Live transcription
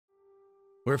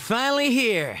We're finally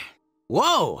here.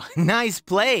 Whoa, nice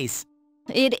place.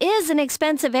 It is an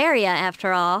expensive area,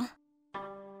 after all.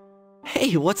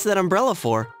 Hey, what's that umbrella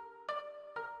for?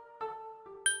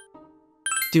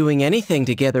 Doing anything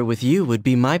together with you would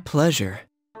be my pleasure.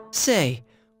 Say,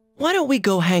 why don't we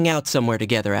go hang out somewhere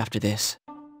together after this?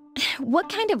 What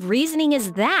kind of reasoning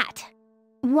is that?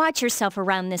 Watch yourself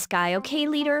around this guy, okay,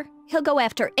 leader? He'll go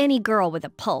after any girl with a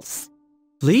pulse.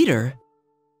 Leader?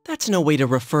 That's no way to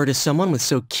refer to someone with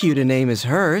so cute a name as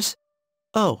hers.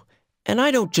 Oh, and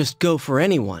I don't just go for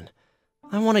anyone.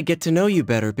 I want to get to know you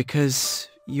better because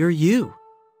you're you.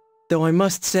 Though I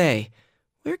must say,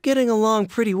 we're getting along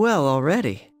pretty well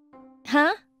already.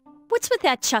 Huh? What's with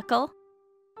that chuckle?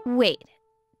 Wait,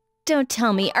 don't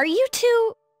tell me, are you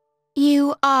two...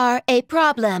 You are a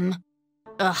problem.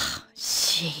 Ugh,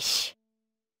 sheesh.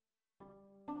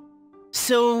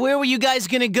 So where were you guys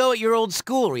gonna go at your old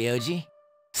school, Ryoji?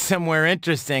 Somewhere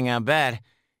interesting, I bet.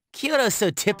 Kyoto's so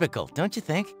typical, don't you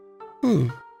think?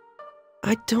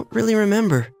 I don't really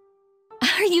remember.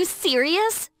 Are you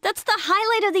serious? That's the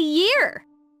highlight of the year!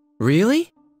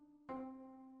 Really?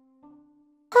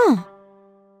 Huh.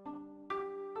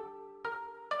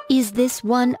 Is this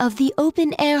one of the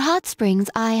open-air hot springs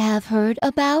I have heard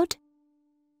about?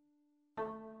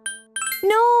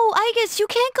 No, Aigis, you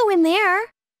can't go in there.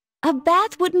 A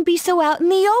bath wouldn't be so out in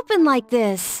the open like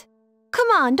this. Come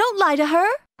on, don't lie to her.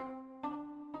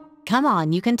 Come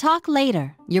on, you can talk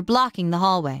later. You're blocking the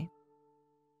hallway.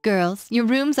 Girls, your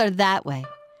rooms are that way.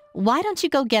 Why don't you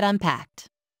go get unpacked?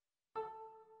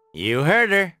 You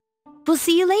heard her. We'll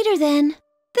see you later then.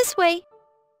 This way.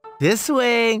 This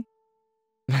way.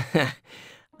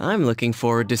 I'm looking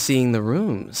forward to seeing the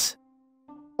rooms.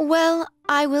 Well,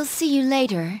 I will see you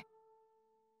later.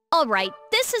 All right,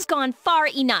 this has gone far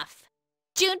enough.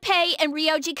 Junpei and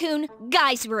Ryoji-kun,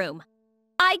 guys' room.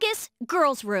 Aigis,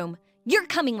 girls' room. You're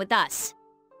coming with us.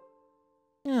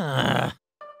 Ah.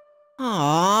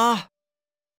 Aww.